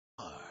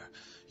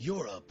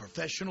You're a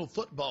professional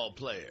football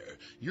player.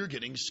 You're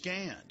getting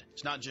scanned.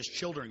 It's not just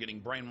children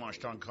getting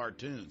brainwashed on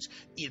cartoons.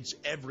 It's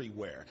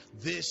everywhere.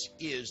 This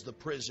is the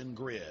prison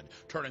grid,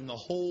 turning the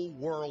whole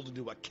world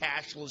into a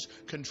cashless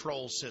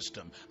control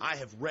system. I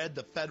have read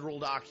the federal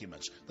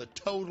documents, the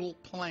total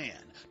plan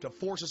to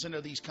force us into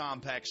these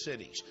compact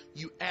cities.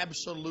 You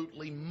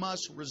absolutely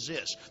must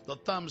resist the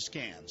thumb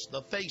scans,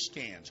 the face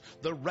scans,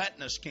 the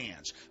retina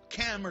scans,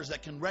 cameras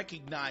that can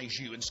recognize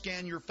you and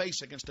scan your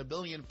face against a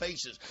billion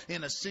faces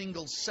in a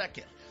single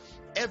second.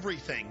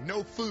 Everything,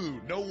 no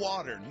food, no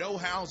water, no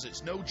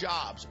houses, no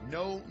jobs,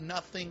 no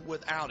nothing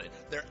without it.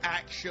 They're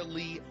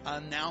actually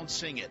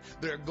announcing it.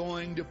 They're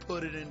going to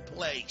put it in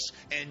place,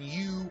 and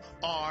you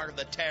are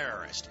the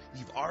terrorist.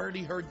 You've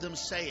already heard them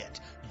say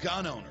it.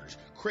 Gun owners,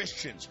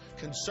 Christians,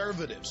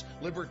 conservatives,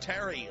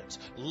 libertarians,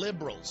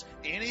 liberals,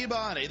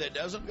 anybody that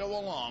doesn't go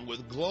along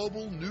with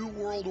global New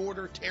World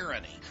Order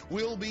tyranny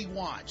will be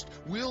watched,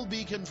 will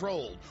be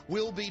controlled,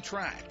 will be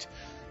tracked.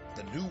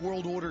 The New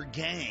World Order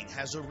gang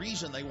has a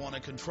reason they want to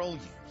control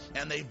you,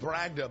 and they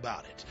bragged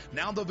about it.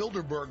 Now the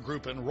Bilderberg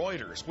Group and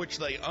Reuters, which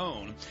they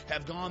own,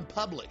 have gone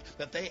public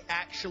that they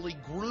actually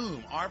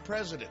groom our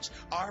presidents,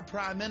 our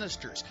prime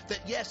ministers,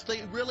 that yes,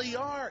 they really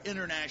are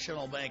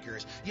international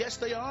bankers. Yes,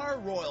 they are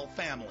royal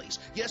families.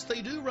 Yes,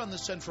 they do run the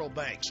central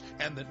banks,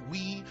 and that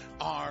we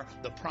are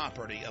the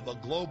property of a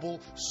global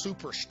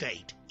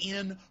superstate.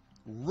 In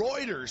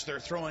Reuters, they're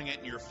throwing it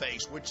in your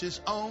face, which is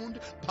owned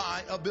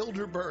by a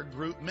Bilderberg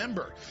Group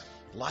member,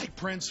 like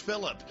Prince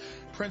Philip.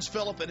 Prince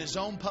Philip, in his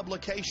own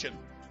publication,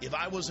 If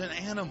I Was an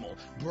Animal,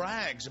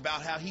 brags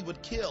about how he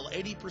would kill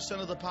 80%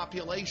 of the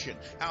population,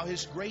 how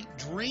his great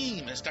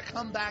dream is to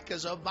come back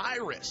as a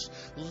virus.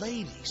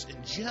 Ladies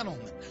and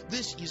gentlemen,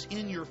 this is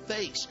in your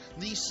face.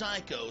 These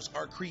psychos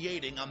are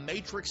creating a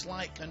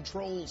matrix-like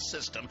control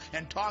system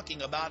and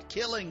talking about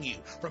killing you.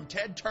 From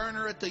Ted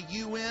Turner at the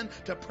UN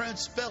to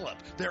Prince Philip,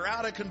 they're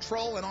out of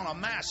control and on a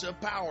massive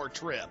power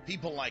trip.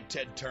 People like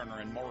Ted Turner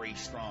and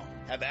Maurice Strong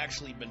have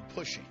actually been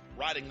pushing,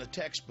 writing the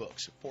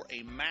textbooks for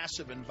a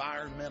massive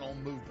environmental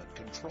movement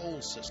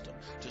control system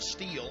to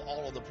steal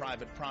all of the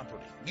private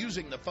property.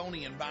 Using the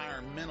phony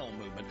environmental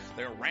movement,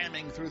 they're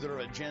ramming through their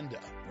agenda.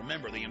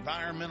 Remember, the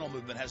environmental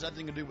movement has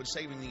nothing to do with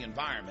saving the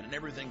environment and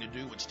everything to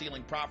do with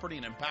stealing property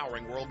and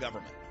empowering world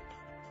government.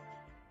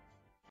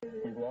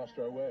 We've lost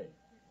our way.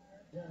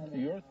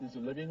 The earth is a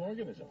living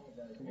organism.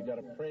 We've got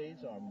to praise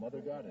our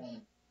mother goddess.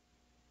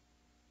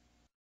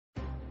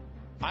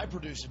 I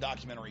produced a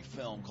documentary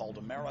film called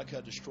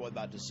America Destroyed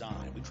by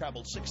Design. We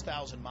traveled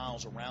 6,000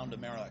 miles around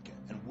America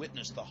and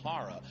witnessed the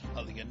horror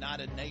of the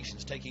United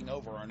Nations taking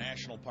over our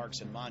national parks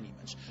and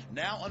monuments.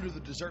 Now, under the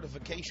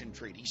Desertification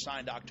Treaty,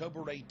 signed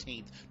October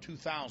 18,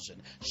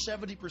 2000,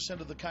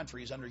 70% of the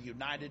country is under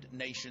United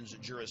Nations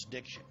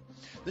jurisdiction.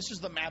 This is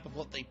the map of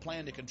what they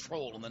plan to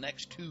control in the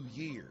next 2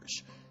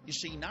 years. You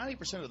see,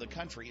 90% of the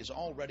country is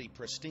already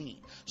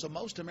pristine, so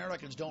most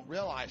Americans don't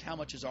realize how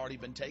much has already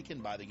been taken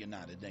by the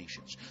United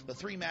Nations. The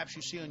three maps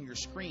you see on your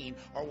screen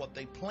are what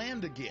they plan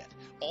to get.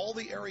 All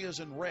the areas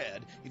in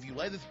red, if you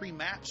lay the three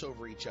maps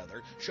over each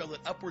other, show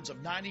that upwards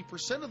of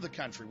 90% of the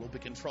country will be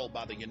controlled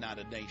by the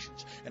United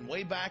Nations. And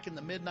way back in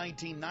the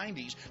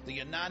mid-1990s, the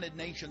United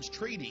Nations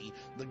Treaty,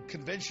 the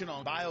Convention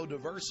on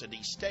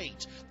Biodiversity,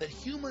 states that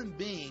human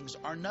beings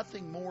are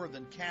nothing more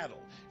than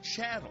cattle,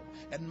 chattel,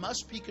 and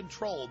must be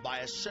controlled by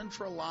a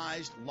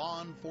centralized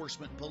law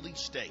enforcement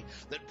police state,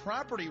 that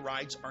property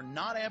rights are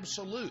not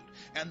absolute,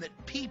 and that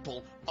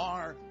people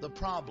are the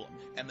problem,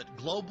 and that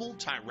global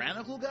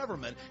tyrannical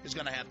government is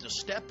going to have to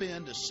step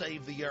in to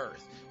save the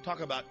earth. Talk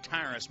about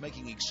tyrants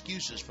making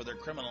excuses for their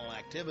criminal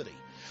activity.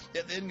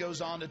 It then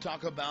goes on to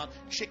talk about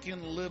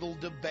chicken little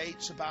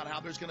debates about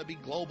how there's going to be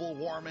global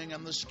warming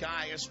and the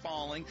sky is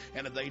falling,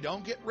 and if they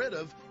don't get rid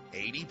of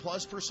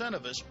 80+%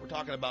 of us, we're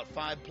talking about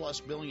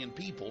 5+ billion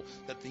people,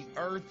 that the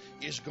earth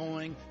is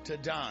going to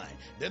die.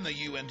 Then the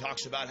UN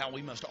talks about how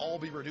we must all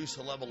be reduced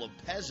to the level of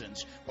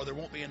peasants or there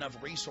won't be enough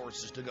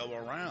resources to go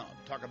around.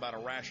 Talk about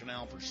a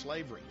rationale for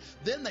slavery.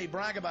 Then they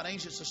brag about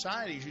ancient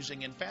societies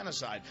using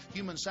infanticide,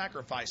 human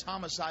sacrifice,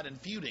 homicide, and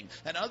feuding,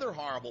 and other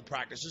horrible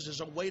practices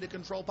as a way to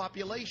control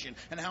population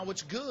and how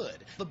it's good.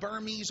 The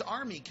Burmese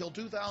army killed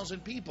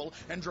 2,000 people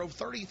and drove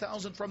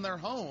 30,000 from their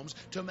homes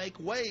to make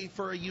way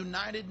for a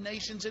United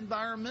Nations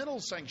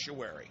environmental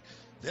sanctuary.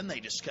 Then they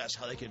discuss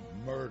how they could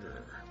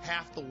murder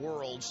half the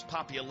world's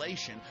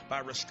population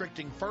by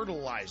restricting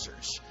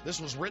fertilizers. This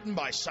was written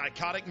by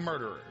psychotic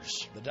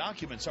murderers. The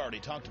documents already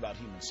talked about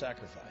human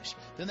sacrifice.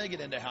 Then they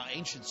get into how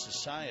ancient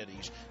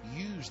societies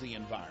used the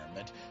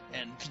environment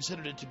and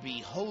considered it to be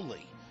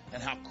holy,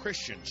 and how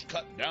Christians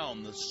cut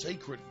down the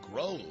sacred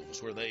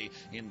groves where they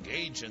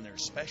engage in their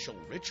special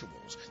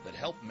rituals that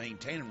help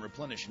maintain and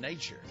replenish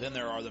nature. Then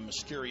there are the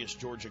mysterious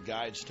Georgia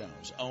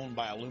Guidestones owned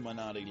by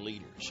Illuminati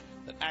leaders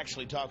that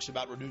actually talks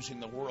about reducing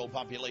the world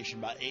population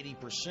by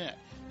 80%.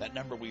 That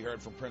number we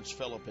heard from Prince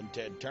Philip and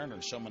Ted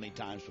Turner so many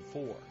times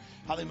before.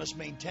 How they must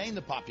maintain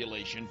the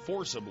population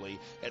forcibly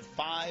at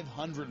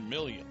 500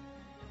 million.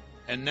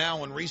 And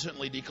now in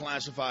recently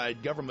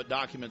declassified government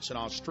documents in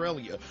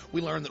Australia,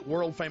 we learn that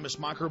world-famous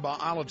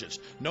microbiologists,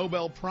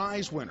 Nobel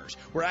Prize winners,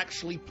 were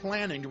actually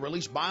planning to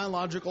release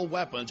biological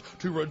weapons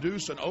to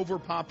reduce an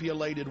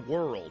overpopulated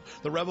world.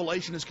 The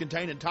revelation is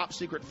contained in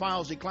top-secret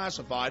files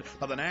declassified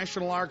by the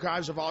National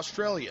Archives of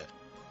Australia.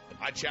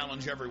 I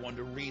challenge everyone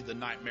to read the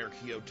Nightmare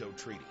Kyoto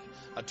Treaty,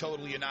 a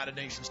total United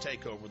Nations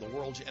takeover of the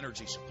world's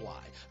energy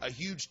supply, a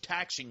huge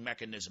taxing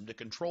mechanism to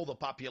control the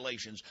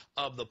populations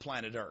of the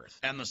planet Earth.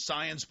 And the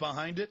science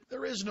behind it?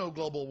 There is no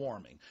global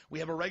warming. We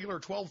have a regular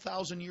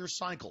 12,000-year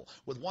cycle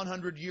with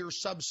 100-year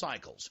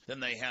subcycles.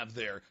 Then they have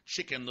their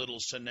chicken little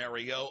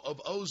scenario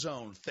of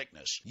ozone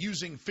thickness,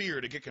 using fear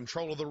to get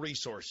control of the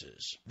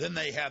resources. Then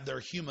they have their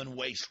human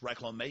waste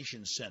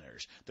reclamation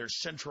centers, their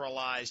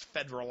centralized,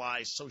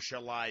 federalized,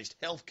 socialized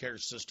healthcare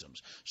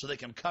systems, so they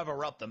can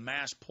cover up the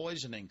mass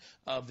poisoning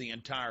of the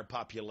entire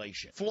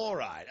population.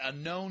 Fluoride, a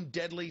known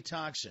deadly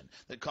toxin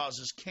that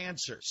causes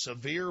cancer,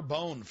 severe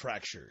bone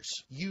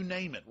fractures, you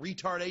name it,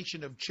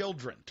 retardation of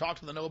children. Talk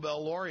to the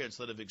Nobel laureates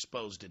that have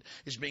exposed it.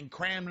 It's being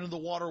crammed into the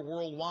water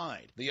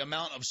worldwide. The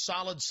amount of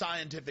solid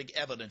scientific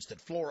evidence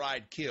that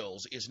fluoride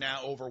kills is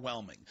now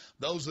overwhelming.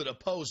 Those that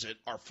oppose it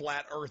are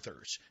flat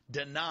earthers,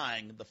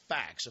 denying the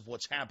facts of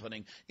what's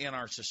happening in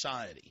our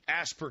society.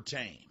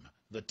 Aspartame,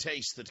 the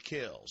taste that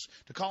kills.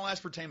 To call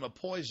aspartame a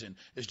poison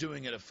is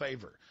doing it a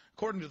favor.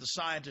 According to the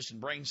scientists and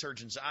brain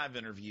surgeons I've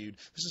interviewed,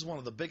 this is one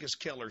of the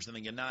biggest killers in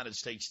the United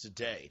States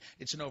today.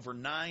 It's in over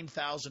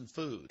 9,000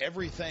 foods.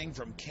 Everything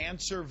from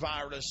cancer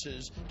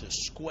viruses to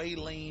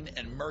squalene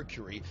and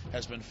mercury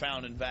has been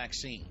found in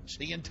vaccines.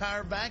 The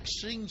entire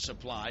vaccine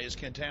supply is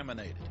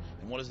contaminated.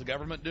 And what is the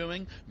government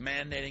doing?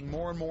 Mandating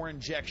more and more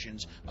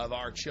injections of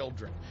our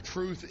children.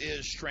 Truth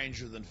is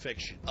stranger than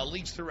fiction.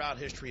 Elites throughout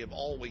history have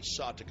always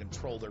sought to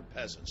control their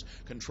peasants,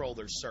 control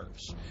their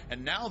serfs.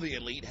 And now the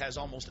elite has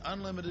almost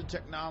unlimited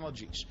technologies.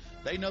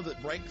 They know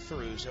that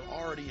breakthroughs have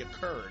already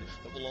occurred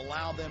that will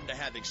allow them to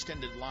have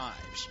extended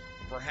lives,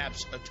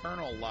 perhaps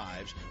eternal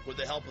lives, with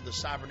the help of the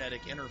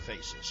cybernetic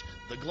interfaces.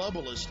 The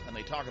globalists, and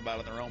they talk about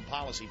it in their own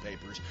policy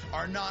papers,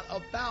 are not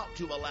about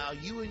to allow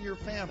you and your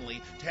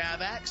family to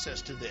have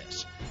access to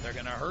this. They're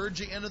going to herd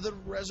you into the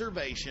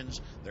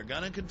reservations. They're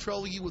going to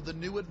control you with the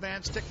new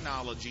advanced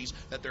technologies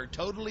that they're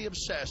totally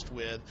obsessed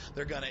with.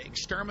 They're going to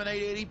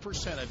exterminate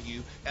 80% of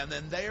you, and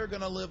then they are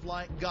going to live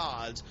like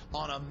gods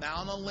on a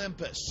Mount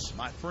Olympus.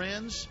 My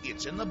friends,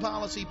 it's in the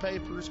policy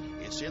papers,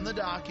 it's in the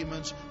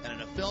documents, and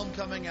in a film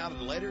coming out at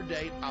a later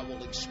date, I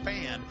will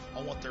expand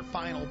on what their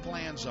final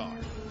plans are.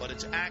 But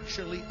it's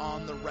actually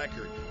on the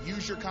record.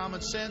 Use your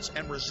common sense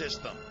and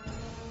resist them.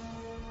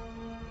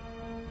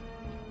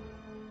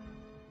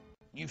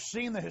 You've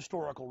seen the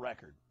historical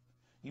record.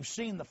 You've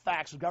seen the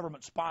facts of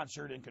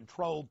government-sponsored and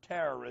controlled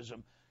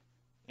terrorism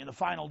in the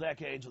final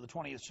decades of the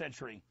 20th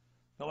century,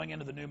 going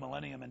into the new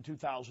millennium in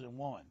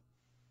 2001.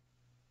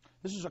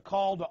 This is a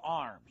call to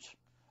arms,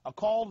 a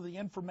call to the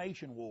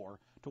information war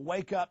to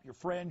wake up your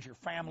friends, your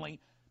family,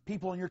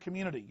 people in your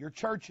community, your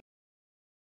churches.